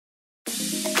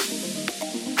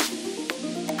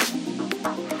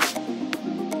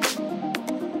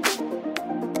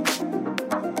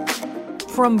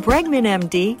From Bregman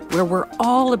MD, where we're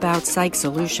all about psych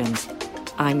solutions,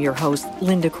 I'm your host,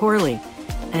 Linda Corley,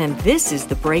 and this is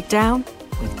The Breakdown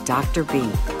with Dr. B.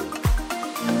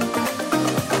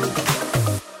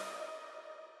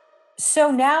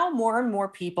 So now more and more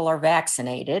people are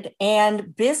vaccinated,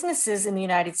 and businesses in the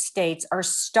United States are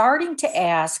starting to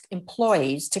ask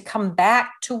employees to come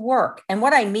back to work. And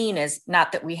what I mean is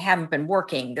not that we haven't been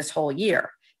working this whole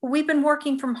year, but we've been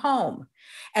working from home.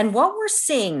 And what we're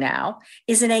seeing now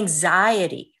is an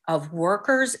anxiety of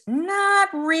workers not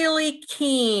really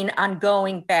keen on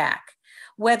going back,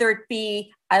 whether it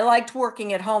be, I liked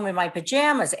working at home in my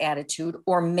pajamas attitude,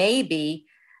 or maybe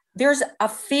there's a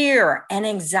fear and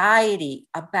anxiety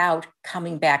about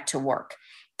coming back to work.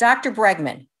 Dr.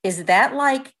 Bregman, is that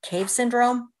like cave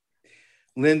syndrome?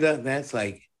 Linda, that's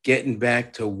like getting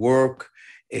back to work.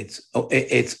 It's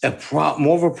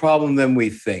more of a problem than we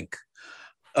think.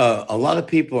 A lot of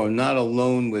people are not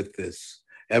alone with this.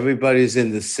 Everybody's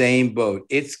in the same boat.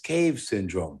 It's cave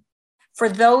syndrome. For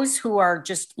those who are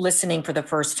just listening for the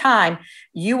first time,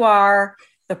 you are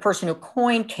the person who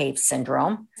coined cave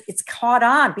syndrome. It's caught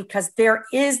on because there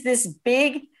is this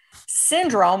big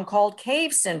syndrome called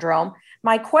cave syndrome.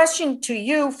 My question to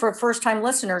you for first-time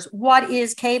listeners, what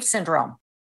is cave syndrome?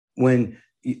 When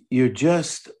you're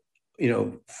just,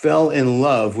 fell in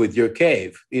love with your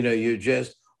cave, you're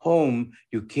just home,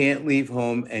 you can't leave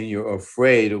home, and you're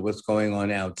afraid of what's going on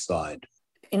outside.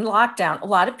 In lockdown, a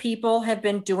lot of people have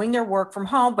been doing their work from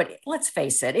home, but let's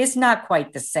face it, it's not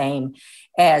quite the same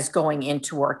as going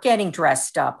into work, getting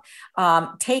dressed up,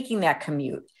 taking that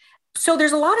commute. So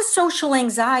there's a lot of social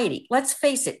anxiety. Let's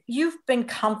face it, you've been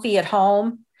comfy at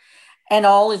home and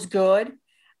all is good.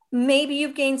 Maybe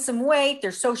you've gained some weight,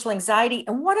 there's social anxiety.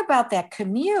 And what about that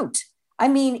commute? I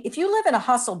mean, if you live in a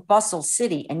hustle bustle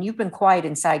city and you've been quiet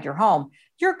inside your home,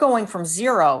 you're going from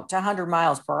 0 to 100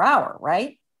 miles per hour,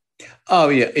 right? Oh,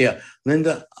 yeah.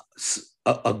 Linda,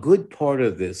 a good part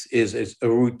of this is a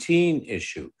routine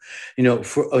issue.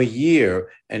 For a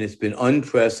year, and it's been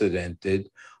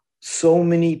unprecedented, so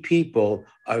many people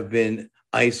have been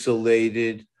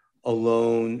isolated,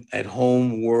 alone, at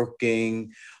home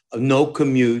working, no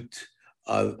commute,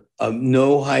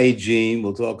 no hygiene.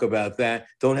 We'll talk about that.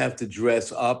 Don't have to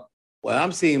dress up. Well,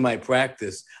 I'm seeing my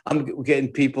practice. I'm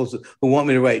getting people who want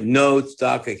me to write notes.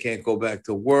 Doc, I can't go back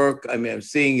to work. I mean, I'm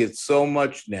seeing it so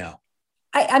much now.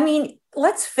 I mean,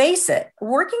 let's face it.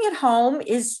 Working at home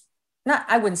is not,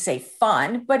 I wouldn't say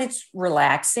fun, but it's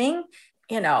relaxing.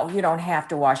 You don't have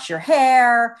to wash your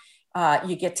hair.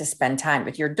 You get to spend time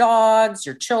with your dogs,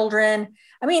 your children.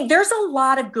 I mean, there's a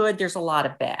lot of good. There's a lot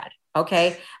of bad.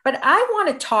 Okay. But I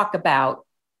want to talk about,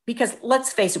 because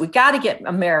let's face it, we got to get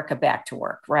America back to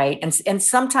work, right? And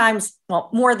sometimes, well,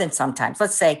 more than sometimes,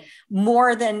 let's say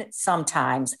more than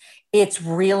sometimes, it's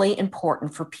really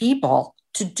important for people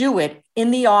to do it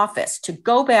in the office, to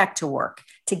go back to work,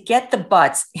 to get the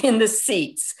butts in the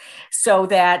seats so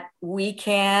that we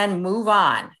can move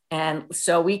on and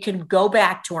so we can go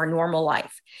back to our normal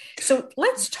life. So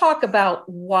let's talk about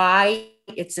why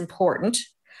it's important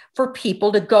for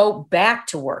people to go back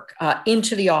to work,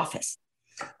 into the office.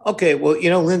 Okay, well,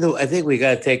 Linda, I think we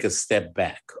got to take a step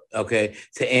back, okay,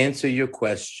 to answer your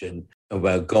question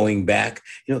about going back.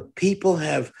 People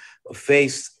have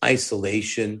faced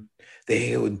isolation.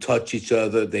 They wouldn't touch each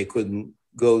other. They couldn't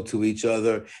go to each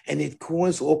other. And it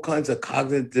caused all kinds of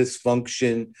cognitive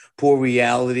dysfunction, poor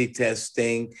reality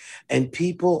testing. And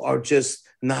people are just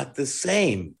not the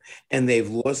same. And they've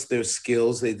lost their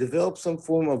skills. They develop some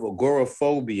form of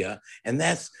agoraphobia. And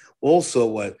that's also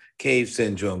what cave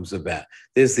syndrome's about.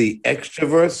 There's the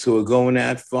extroverts who are going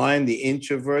out fine, the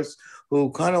introverts who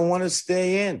kind of want to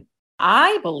stay in.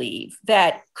 I believe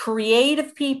that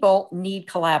creative people need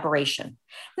collaboration,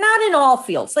 not in all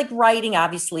fields. Like writing,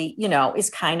 obviously, is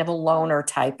kind of a loner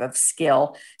type of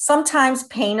skill. Sometimes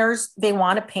painters, they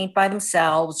want to paint by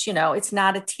themselves. It's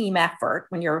not a team effort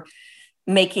when you're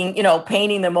making,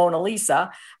 painting the Mona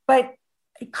Lisa. But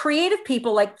creative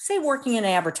people, like say working in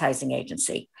an advertising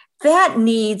agency, that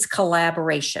needs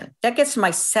collaboration. That gets to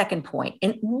my second point.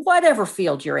 In whatever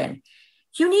field you're in,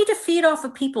 you need to feed off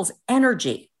of people's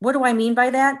energy. What do I mean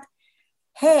by that?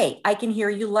 Hey, I can hear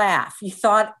you laugh. You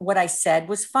thought what I said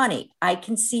was funny. I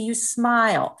can see you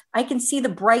smile. I can see the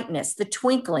brightness, the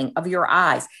twinkling of your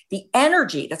eyes, the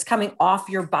energy that's coming off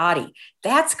your body.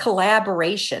 That's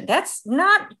collaboration. That's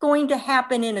not going to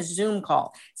happen in a Zoom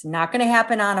call. It's not going to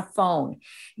happen on a phone.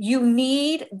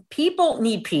 People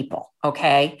need people,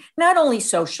 okay? Not only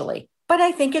socially, but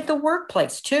I think at the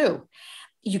workplace too.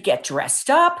 You get dressed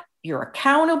up, you're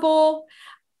accountable.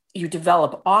 You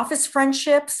develop office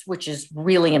friendships, which is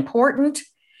really important.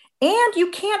 And you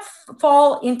can't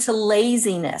fall into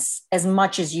laziness as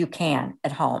much as you can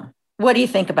at home. What do you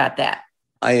think about that?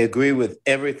 I agree with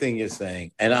everything you're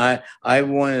saying, and I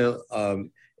want to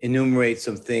enumerate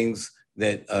some things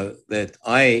that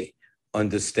I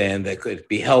understand that could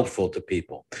be helpful to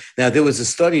people. Now, there was a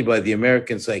study by the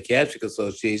American Psychiatric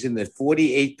Association that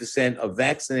 48% of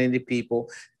vaccinated people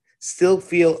still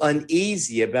feel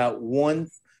uneasy about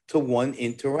one-to-one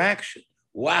interaction.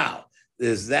 Wow.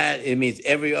 There's that. It means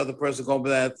every other person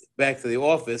going back to the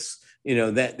office,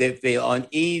 that they feel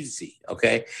uneasy.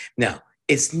 Okay. Now,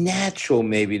 it's natural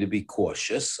maybe to be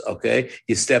cautious. Okay.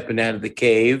 You're stepping out of the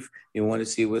cave. You want to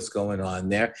see what's going on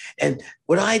there. And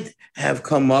what I have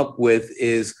come up with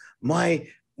is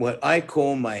what I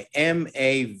call my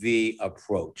MAV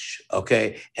approach.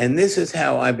 Okay. And this is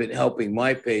how I've been helping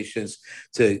my patients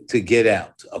to get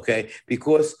out. Okay.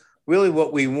 Because really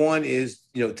what we want is,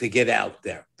 to get out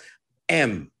there.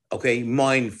 Okay,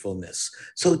 mindfulness.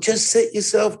 So just sit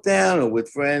yourself down or with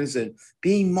friends and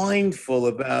be mindful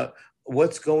about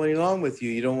what's going on with you.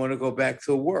 You don't want to go back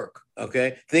to work.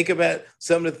 Okay. Think about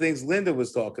some of the things Linda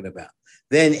was talking about.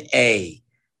 Then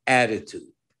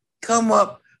attitude. Come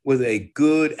up with a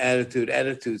good attitude.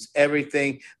 Attitude's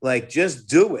everything. Like just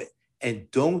do it and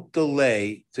don't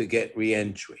delay to get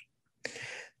reentry.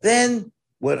 Then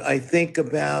what I think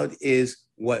about is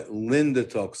what Linda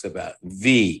talks about,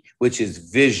 V, which is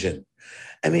vision.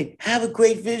 I mean, have a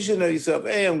great vision of yourself.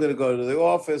 Hey, I'm going to go to the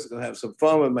office. I'm going to have some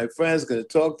fun with my friends. Going to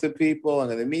talk to people. I'm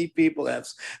going to meet people. Have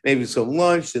maybe some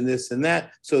lunch and this and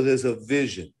that. So there's a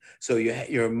vision. So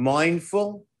you're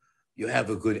mindful. You have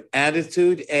a good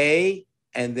attitude, A,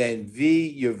 and then V,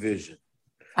 your vision.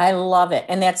 I love it.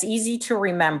 And that's easy to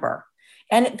remember.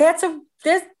 And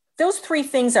those three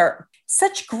things are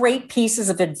such great pieces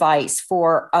of advice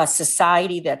for a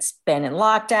society that's been in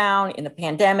lockdown, in the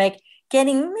pandemic,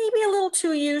 getting maybe a little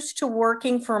too used to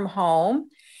working from home.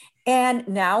 And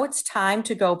now it's time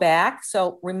to go back.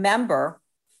 So remember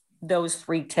those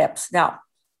three tips. Now,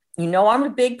 I'm a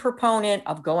big proponent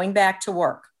of going back to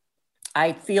work.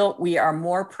 I feel we are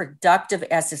more productive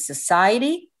as a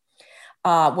society,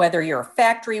 whether you're a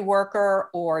factory worker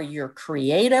or you're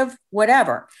creative,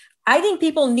 whatever. I think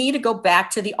people need to go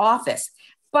back to the office.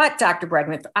 But Dr.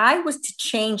 Bregman, if I was to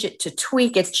change it, to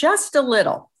tweak it just a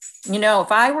little,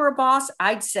 if I were a boss,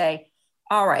 I'd say,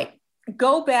 all right,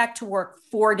 go back to work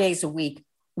 4 days a week.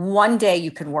 One day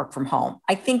you can work from home.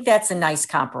 I think that's a nice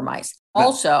compromise.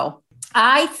 Also,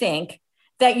 I think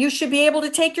that you should be able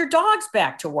to take your dogs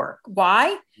back to work.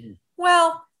 Why?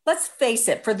 Well, let's face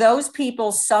it, for those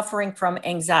people suffering from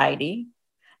anxiety,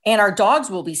 and our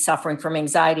dogs will be suffering from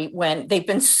anxiety when they've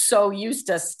been so used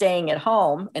to staying at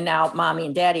home and now mommy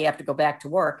and daddy have to go back to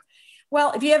work.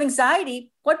 Well, if you have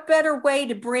anxiety, what better way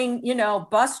to bring,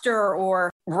 Buster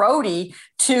or Rhodey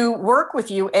to work with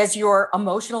you as your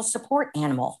emotional support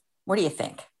animal? What do you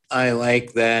think? I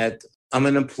like that. I'm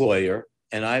an employer.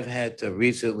 And I've had to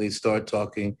recently start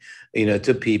talking,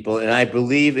 to people. And I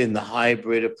believe in the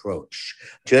hybrid approach,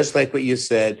 just like what you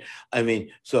said. I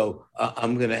mean, so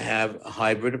I'm going to have a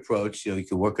hybrid approach. You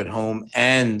can work at home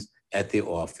and at the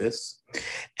office.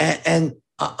 And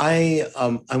I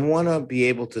want to be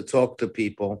able to talk to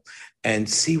people and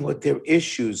see what their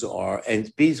issues are and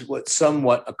be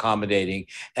somewhat accommodating.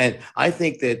 And I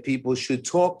think that people should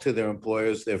talk to their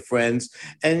employers, their friends.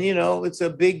 And, it's a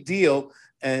big deal.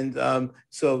 And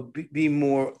so be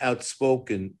more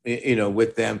outspoken,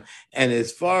 with them. And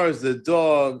as far as the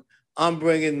dog, I'm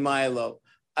bringing Milo.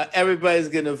 Everybody's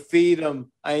going to feed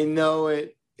him. I know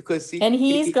it. Because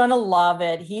he's going to love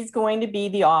it. He's going to be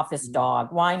the office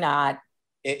dog. Why not?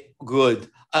 Good.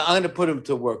 I'm going to put him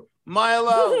to work.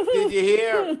 Milo, did you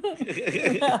hear?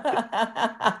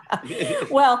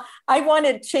 Well, I want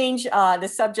to change the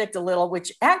subject a little,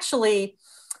 which actually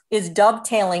is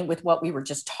dovetailing with what we were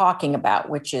just talking about,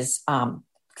 which is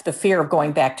the fear of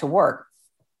going back to work.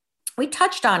 We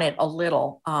touched on it a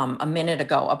little a minute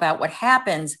ago about what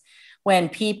happens when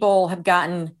people have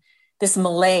gotten this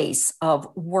malaise of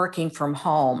working from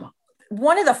home.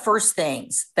 One of the first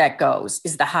things that goes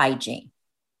is the hygiene.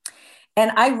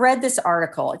 And I read this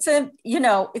article. It's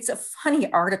a funny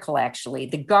article, actually.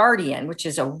 The Guardian, which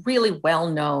is a really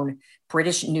well-known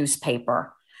British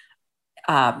newspaper,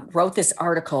 wrote this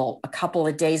article a couple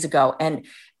of days ago, and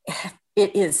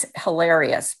it is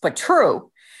hilarious, but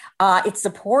true. It's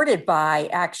supported by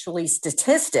actually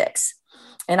statistics.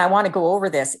 And I want to go over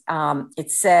this.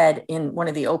 It said in one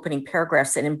of the opening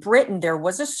paragraphs that in Britain, there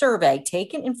was a survey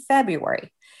taken in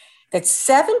February that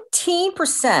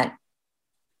 17%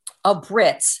 of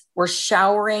Brits were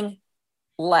showering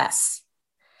less,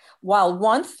 while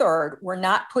 1/3 were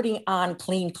not putting on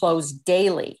clean clothes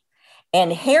daily.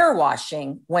 and hair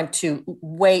washing went to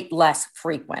way less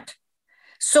frequent.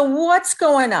 So what's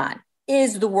going on?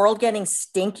 Is the world getting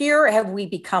stinkier? Have we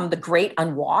become the Great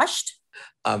Unwashed?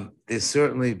 There's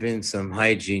certainly been some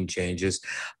hygiene changes.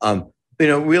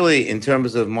 Really, in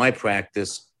terms of my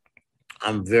practice,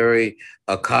 I'm very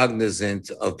cognizant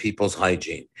of people's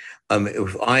hygiene.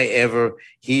 If I ever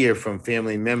hear from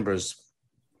family members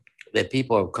that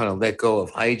people have kind of let go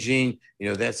of hygiene,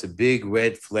 that's a big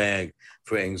red flag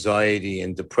for anxiety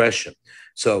and depression.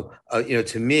 So,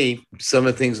 to me, some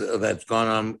of the things that's gone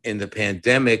on in the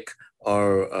pandemic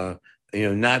are,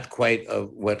 not quite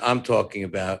what I'm talking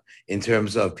about in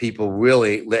terms of people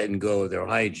really letting go of their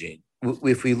hygiene.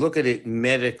 If we look at it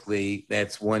medically,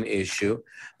 that's one issue.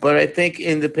 But I think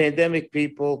in the pandemic,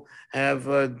 people have,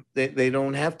 they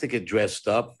don't have to get dressed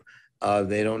up.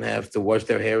 They don't have to wash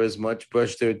their hair as much,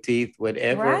 brush their teeth,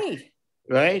 whatever. Right.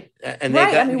 Right. And they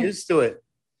Right. got used to it.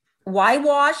 Why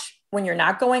wash when you're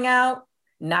not going out,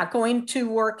 not going to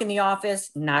work in the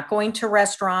office, not going to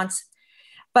restaurants?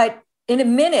 But in a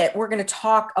minute, we're going to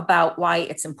talk about why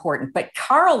it's important. But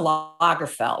Karl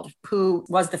Lagerfeld, who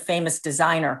was the famous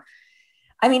designer,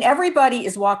 everybody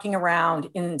is walking around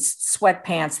in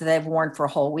sweatpants that they've worn for a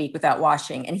whole week without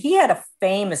washing. And he had a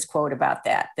famous quote about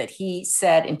that he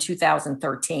said in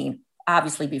 2013,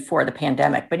 obviously before the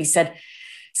pandemic, but he said,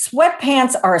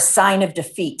 "Sweatpants are a sign of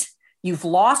defeat. You've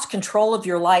lost control of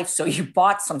your life, so you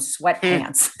bought some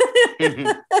sweatpants."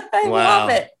 I love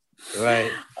it.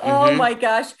 Right. Oh my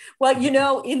gosh. Well,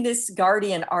 in this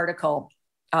Guardian article,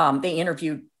 they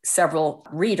interviewed several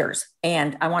readers,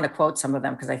 and I want to quote some of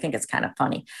them because I think it's kind of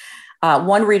funny.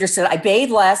 One reader said, "I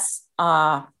bathe less,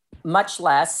 much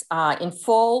less, in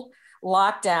full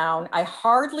lockdown. I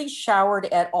hardly showered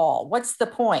at all. What's the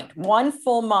point? 1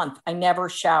 full month, I never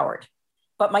showered.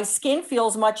 But my skin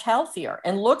feels much healthier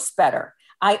and looks better.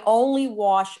 I only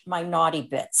wash my naughty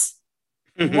bits."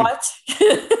 What?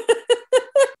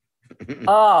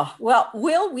 Oh, well,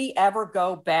 will we ever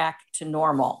go back to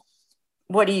normal?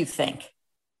 What do you think?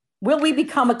 Will we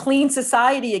become a clean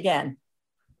society again?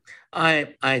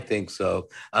 I think so.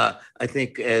 I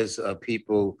think as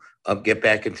people get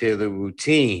back into the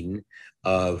routine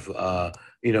of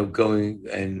going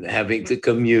and having to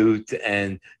commute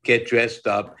and get dressed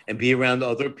up and be around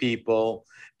other people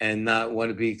and not want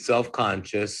to be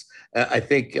self-conscious, I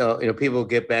think people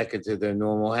get back into their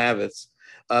normal habits.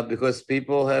 Because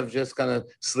people have just kind of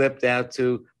slipped out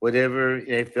to whatever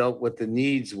they felt what the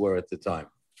needs were at the time.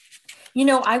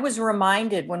 I was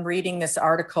reminded when reading this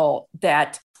article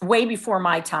that way before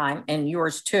my time, and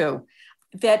yours too,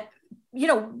 that,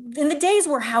 in the days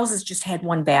where houses just had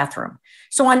one bathroom.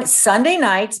 So on Sunday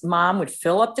nights, mom would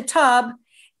fill up the tub,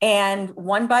 and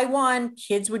one by one,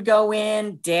 kids would go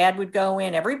in, dad would go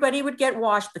in, everybody would get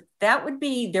washed, but that would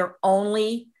be their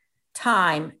only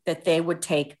time that they would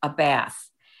take a bath.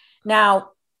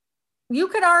 Now, you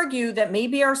could argue that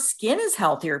maybe our skin is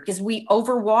healthier because we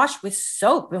overwash with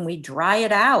soap and we dry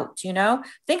it out,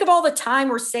 Think of all the time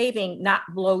we're saving not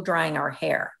blow drying our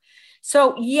hair.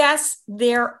 So yes,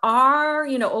 there are,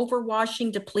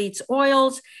 overwashing depletes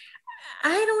oils.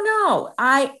 I don't know.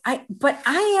 But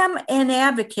I am an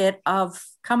advocate of,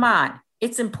 come on,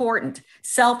 it's important.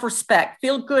 Self-respect,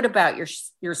 feel good about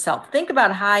yourself. Think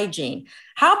about hygiene.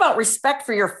 How about respect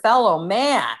for your fellow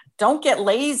man? Don't get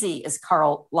lazy, as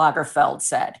Karl Lagerfeld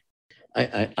said.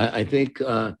 I think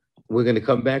we're going to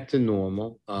come back to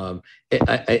normal.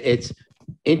 It's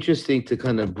interesting to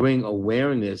kind of bring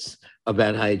awareness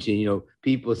about hygiene.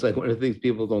 People, it's like one of the things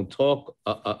people don't talk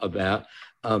about.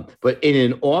 But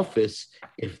in an office,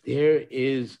 if there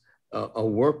is a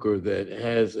worker that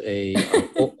has a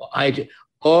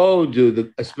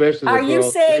hygiene, especially are you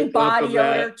saying body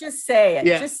odor? Just say it.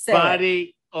 Yeah, just say body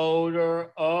it.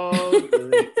 Odor.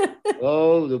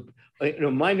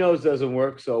 My nose doesn't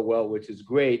work so well, which is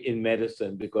great in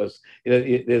medicine because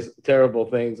there's terrible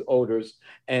things, odors,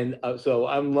 and so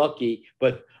I'm lucky.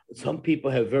 But some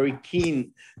people have very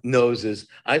keen noses.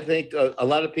 I think a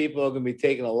lot of people are going to be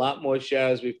taking a lot more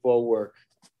showers before work.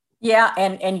 Yeah,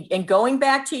 and going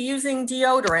back to using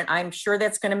deodorant, I'm sure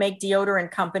that's going to make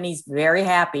deodorant companies very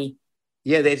happy.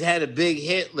 Yeah, they've had a big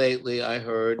hit lately. I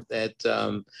heard that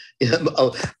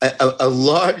a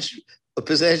large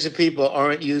percentage of people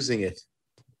aren't using it.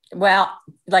 Well,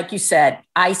 like you said,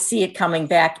 I see it coming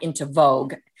back into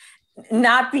vogue,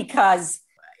 not because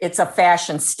it's a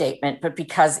fashion statement, but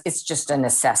because it's just a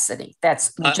necessity.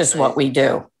 That's just what we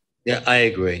do. Yeah, I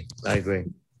agree.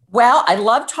 Well, I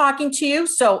love talking to you.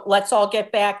 So let's all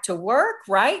get back to work,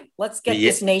 right? Let's get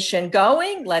this nation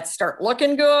going. Let's start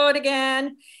looking good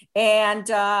again and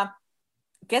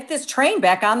get this train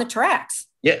back on the tracks.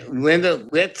 Yeah, Linda,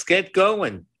 let's get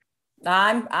going.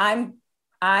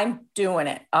 I'm doing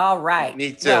it. All right.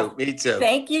 Me too. Well, me too.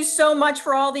 Thank you so much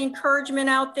for all the encouragement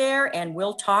out there, and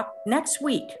we'll talk next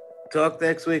week. Talk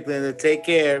next week, Linda. Take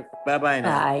care. Bye-bye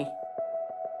now. Bye.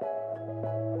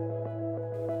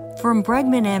 From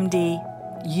Bregman MD,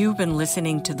 you've been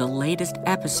listening to the latest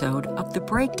episode of The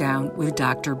Breakdown with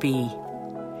Dr. B.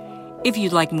 If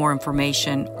you'd like more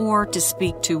information or to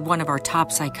speak to one of our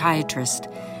top psychiatrists,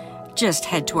 just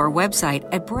head to our website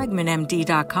at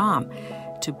bregmanmd.com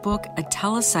to book a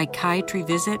telepsychiatry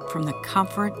visit from the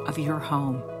comfort of your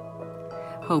home.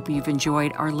 Hope you've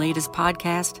enjoyed our latest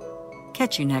podcast.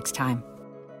 Catch you next time.